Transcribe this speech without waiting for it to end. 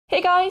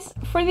guys!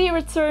 For the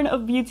return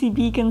of beauty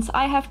beacons,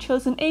 I have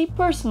chosen a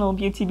personal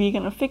beauty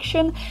beacon of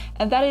fiction,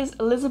 and that is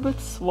Elizabeth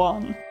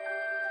Swann.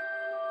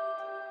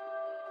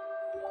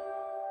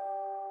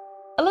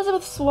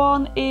 Elizabeth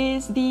Swann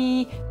is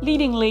the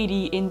leading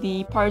lady in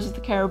the Pirates of the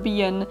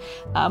Caribbean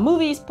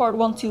movies, part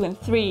 1, 2, and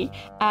 3,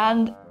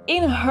 and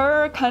in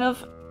her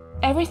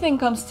everything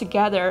comes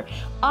together.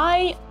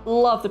 I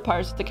love the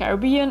Pirates of the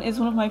Caribbean. It's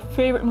one of my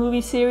favorite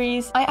movie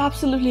series. I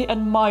absolutely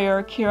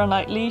admire Keira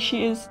Knightley.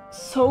 She is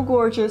so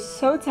gorgeous,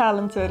 so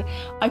talented.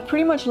 I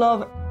pretty much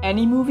love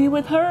any movie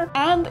with her,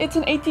 and it's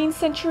an 18th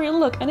century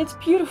look and it's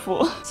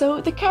beautiful.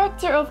 So the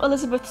character of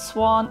Elizabeth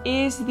Swann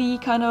is the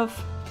kind of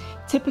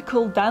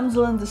typical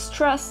damsel in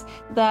distress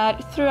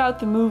that throughout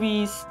the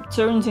movies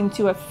turns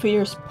into a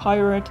fierce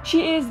pirate.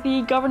 She is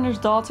the governor's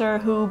daughter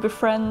who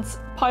befriends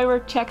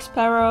pirate Jack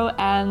Sparrow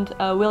and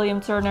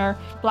William Turner,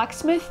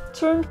 blacksmith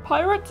turned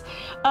pirate.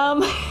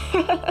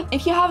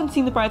 If you haven't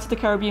seen the Pirates of the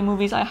Caribbean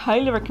movies, I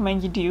highly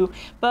recommend you do.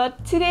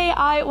 But today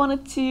I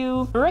wanted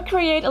to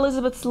recreate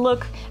Elizabeth's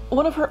look,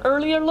 one of her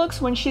earlier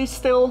looks when she's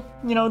still,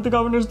 you know, the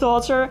governor's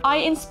daughter. I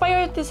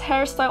inspired this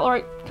hairstyle,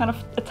 or kind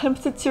of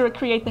attempted to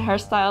recreate the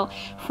hairstyle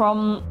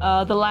from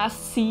the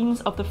last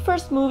scenes of the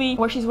first movie,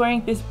 where she's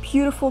wearing this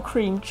beautiful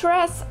cream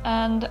dress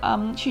and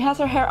she has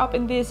her hair up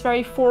in this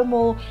very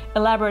formal,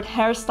 elaborate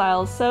hairstyle.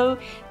 So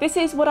this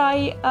is what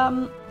I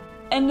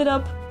ended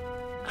up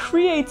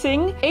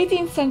creating.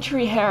 18th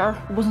century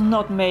hair was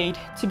not made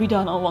to be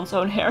done on one's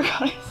own hair,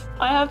 guys.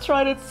 I have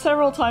tried it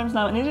several times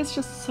now and it is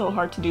just so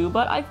hard to do,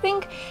 but I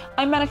think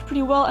I managed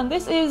pretty well, and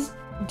this is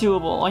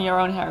doable on your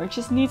own hair. It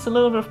just needs a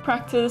little bit of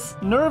practice,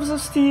 nerves of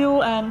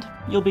steel, and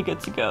you'll be good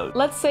to go.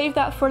 Let's save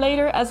that for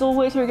later. As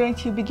always, we're going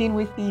to begin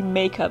with the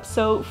makeup.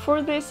 So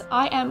for this,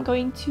 I am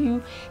going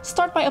to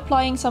start by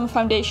applying some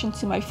foundation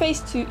to my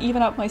face to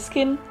even out my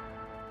skin,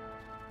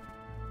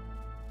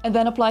 and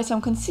then apply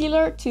some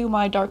concealer to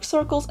my dark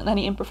circles and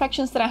any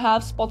imperfections that I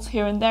have, spots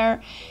here and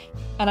there.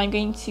 And I'm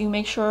going to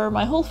make sure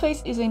my whole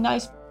face is a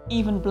nice,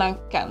 even blank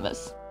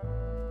canvas.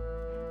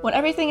 When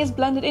everything is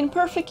blended in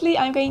perfectly,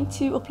 I'm going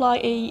to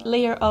apply a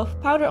layer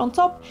of powder on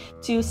top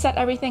to set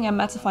everything and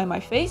mattify my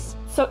face.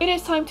 So it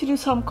is time to do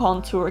some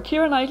contour.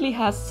 Keira Knightley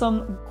has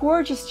some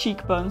gorgeous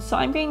cheekbones, so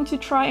I'm going to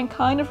try and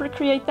kind of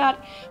recreate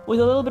that with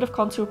a little bit of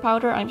contour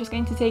powder. I'm just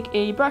going to take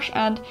a brush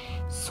and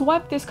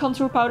swipe this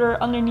contour powder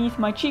underneath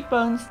my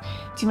cheekbones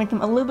to make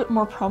them a little bit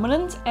more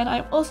prominent. And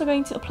I'm also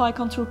going to apply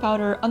contour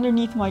powder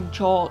underneath my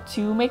jaw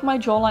to make my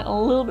jawline a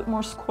little bit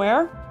more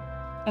square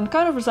and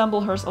kind of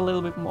resemble hers a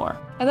little bit more.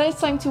 And then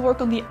it's time to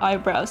work on the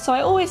eyebrows. So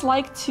I always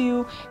like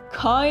to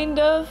kind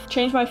of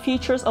change my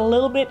features a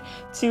little bit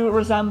to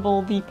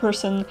resemble the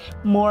person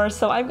more.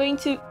 So I'm going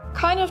to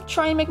kind of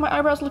try and make my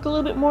eyebrows look a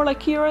little bit more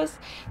like Keira's.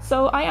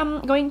 So I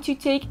am going to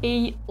take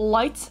a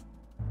light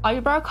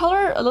eyebrow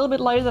color, a little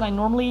bit lighter than I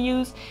normally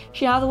use.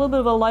 She has a little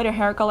bit of a lighter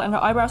hair color and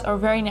her eyebrows are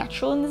very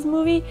natural in this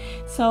movie.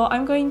 So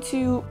I'm going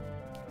to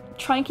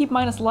try and keep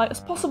mine as light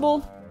as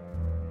possible.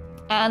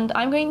 And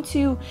I'm going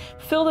to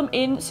fill them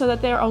in so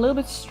that they're a little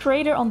bit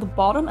straighter on the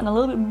bottom and a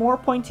little bit more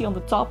pointy on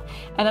the top.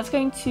 And that's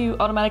going to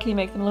automatically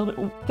make them a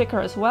little bit thicker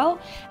as well.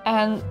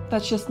 And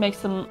that just makes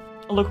them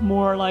look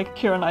more like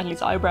Keira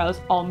Knightley's eyebrows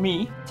on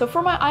me. So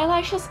for my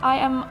eyelashes, I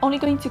am only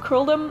going to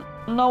curl them.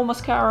 No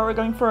mascara, we're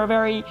going for a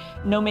very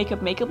no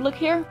makeup look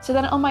here. So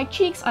then on my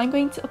cheeks, I'm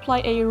going to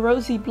apply a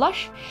rosy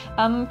blush.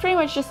 Pretty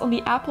much just on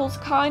the apples,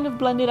 kind of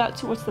blend it out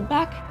towards the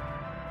back.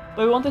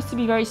 But we want this to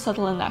be very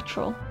subtle and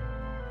natural.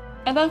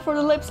 And then for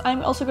the lips,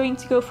 I'm also going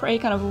to go for a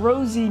kind of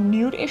rosy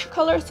nude-ish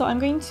color. So I'm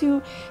going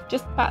to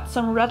just pat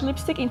some red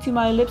lipstick into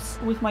my lips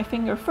with my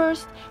finger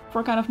first for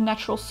a kind of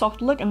natural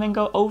soft look, and then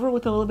go over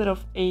with a little bit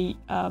of a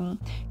kind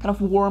of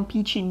warm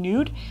peachy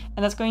nude.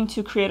 And that's going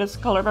to create a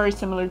color very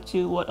similar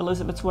to what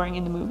Elizabeth's wearing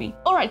in the movie.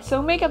 Alright,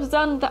 so makeup's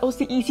done. That was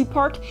the easy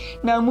part.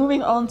 Now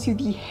moving on to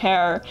the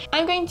hair.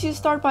 I'm going to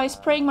start by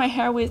spraying my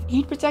hair with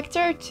heat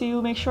protector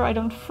to make sure I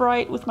don't fry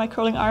it with my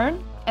curling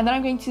iron. And then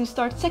I'm going to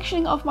start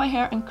sectioning off my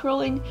hair and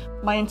curling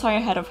my entire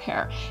head of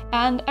hair.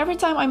 And every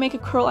time I make a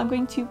curl, I'm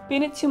going to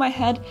pin it to my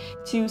head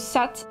to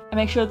set and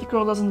make sure that the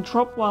curl doesn't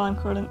drop while I'm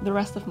curling the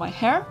rest of my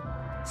hair.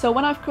 So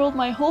when I've curled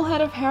my whole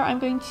head of hair, I'm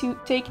going to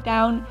take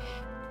down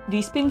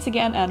these pins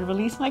again and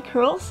release my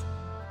curls.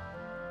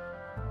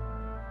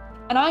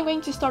 And I'm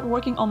going to start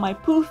working on my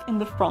poof in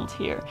the front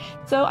here.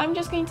 So I'm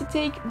just going to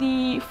take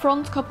the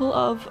front couple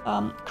of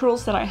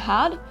curls that I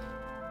had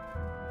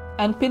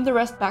and pin the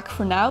rest back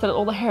for now, so that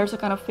all the hairs are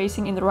kind of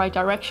facing in the right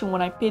direction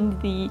when I pin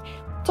the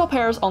top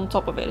hairs on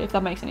top of it, if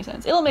that makes any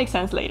sense. It'll make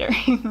sense later.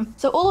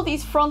 So all of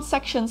these front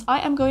sections I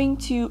am going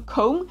to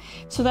comb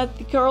so that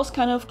the curls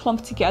kind of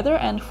clump together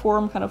and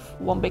form kind of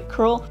one big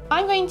curl.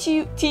 I'm going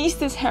to tease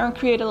this hair and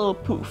create a little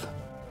poof.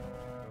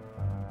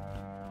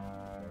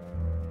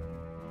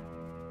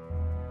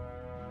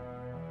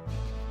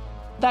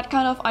 That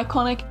kind of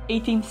iconic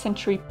 18th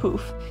century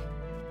poof.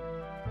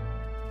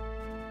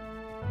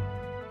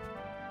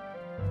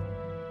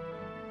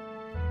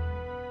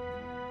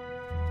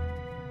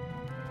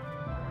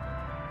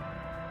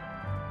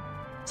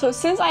 So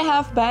since I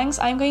have bangs,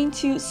 I'm going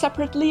to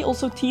separately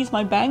also tease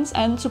my bangs,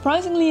 and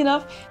surprisingly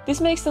enough,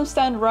 this makes them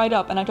stand right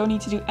up and I don't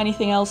need to do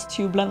anything else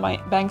to blend my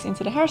bangs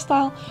into the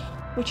hairstyle,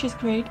 which is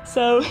great.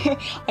 So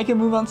I can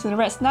move on to the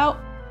rest. Now,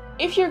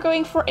 if you're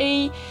going for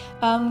a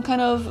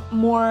kind of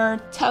more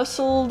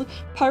tousled,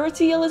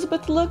 piratey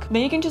Elizabeth look,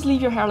 then you can just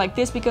leave your hair like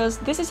this, because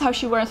this is how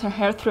she wears her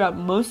hair throughout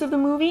most of the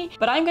movie.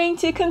 But I'm going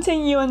to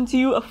continue and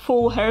do a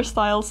full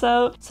hairstyle.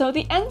 So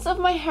the ends of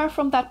my hair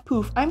from that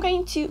poof, I'm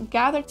going to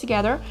gather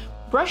together,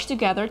 brush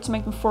together to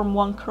make them form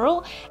one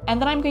curl,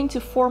 and then I'm going to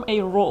form a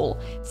roll.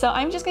 So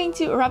I'm just going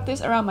to wrap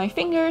this around my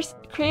fingers,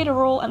 create a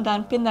roll, and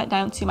then pin that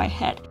down to my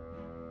head.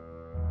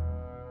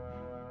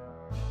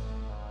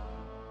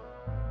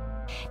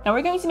 Now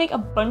we're going to make a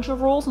bunch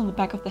of rolls on the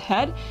back of the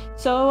head.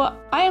 So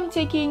I am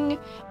taking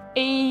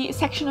a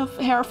section of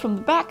hair from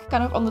the back,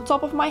 kind of on the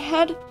top of my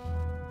head.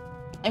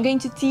 I'm going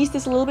to tease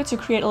this a little bit to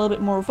create a little bit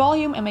more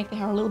volume and make the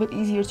hair a little bit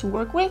easier to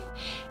work with.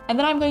 And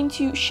then I'm going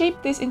to shape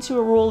this into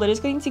a roll that is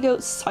going to go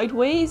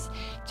sideways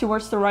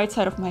towards the right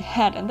side of my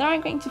head. And then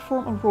I'm going to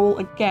form a roll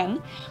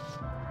again.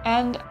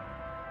 And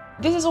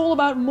this is all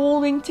about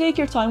molding. Take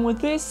your time with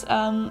this.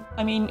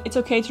 I mean, it's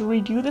okay to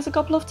redo this a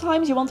couple of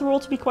times. You want the roll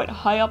to be quite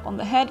high up on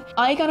the head.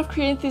 I kind of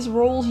create these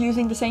rolls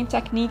using the same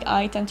technique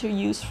I tend to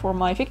use for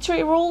my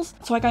victory rolls.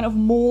 So I kind of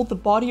mold the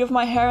body of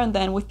my hair, and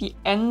then with the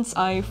ends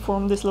I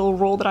form this little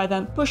roll that I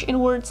then push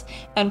inwards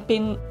and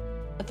pin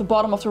at the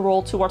bottom of the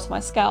roll towards my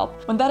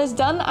scalp. When that is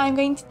done, I'm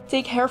going to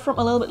take hair from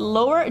a little bit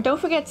lower.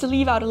 Don't forget to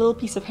leave out a little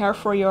piece of hair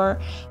for your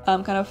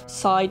kind of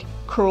side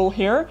curl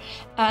here.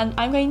 And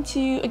I'm going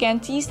to, again,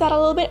 tease that a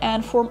little bit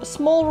and form a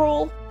small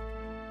roll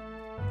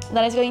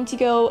that is going to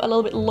go a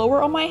little bit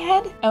lower on my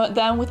head.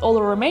 Then with all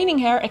the remaining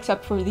hair,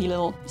 except for the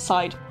little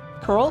side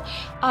curl,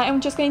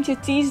 I'm just going to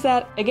tease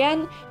that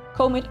again,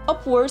 comb it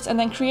upwards, and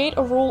then create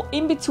a roll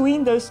in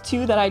between those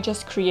two that I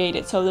just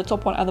created. So the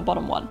top one and the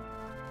bottom one.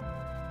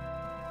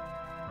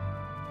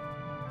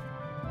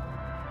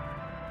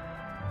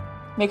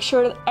 Make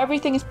sure that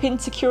everything is pinned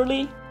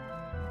securely.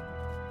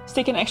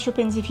 Stick in extra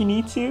pins if you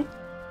need to.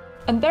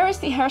 And there is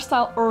the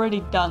hairstyle already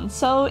done.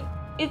 So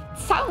it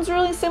sounds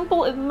really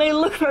simple, it may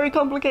look very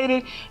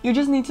complicated, you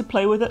just need to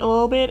play with it a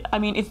little bit. I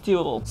mean, it's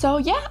doable. So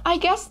yeah, I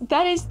guess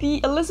that is the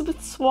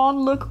Elizabeth Swann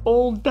look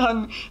all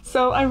done.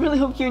 So I really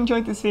hope you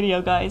enjoyed this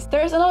video, guys.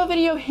 There's another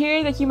video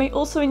here that you may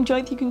also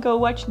enjoy that you can go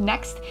watch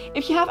next.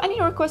 If you have any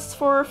requests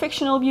for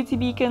fictional beauty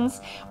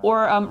beacons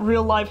or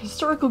real life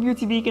historical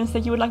beauty beacons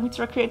that you would like me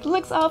to recreate the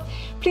looks of,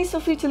 please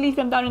feel free to leave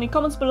them down in the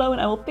comments below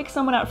and I will pick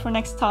someone out for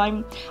next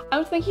time. I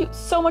want to thank you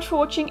so much for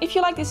watching. If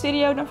you like this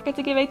video, don't forget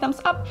to give a thumbs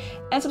up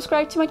and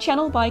subscribe to my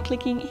channel by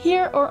clicking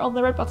here or on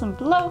the red button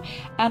below,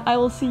 and I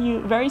will see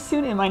you very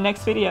soon in my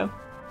next video.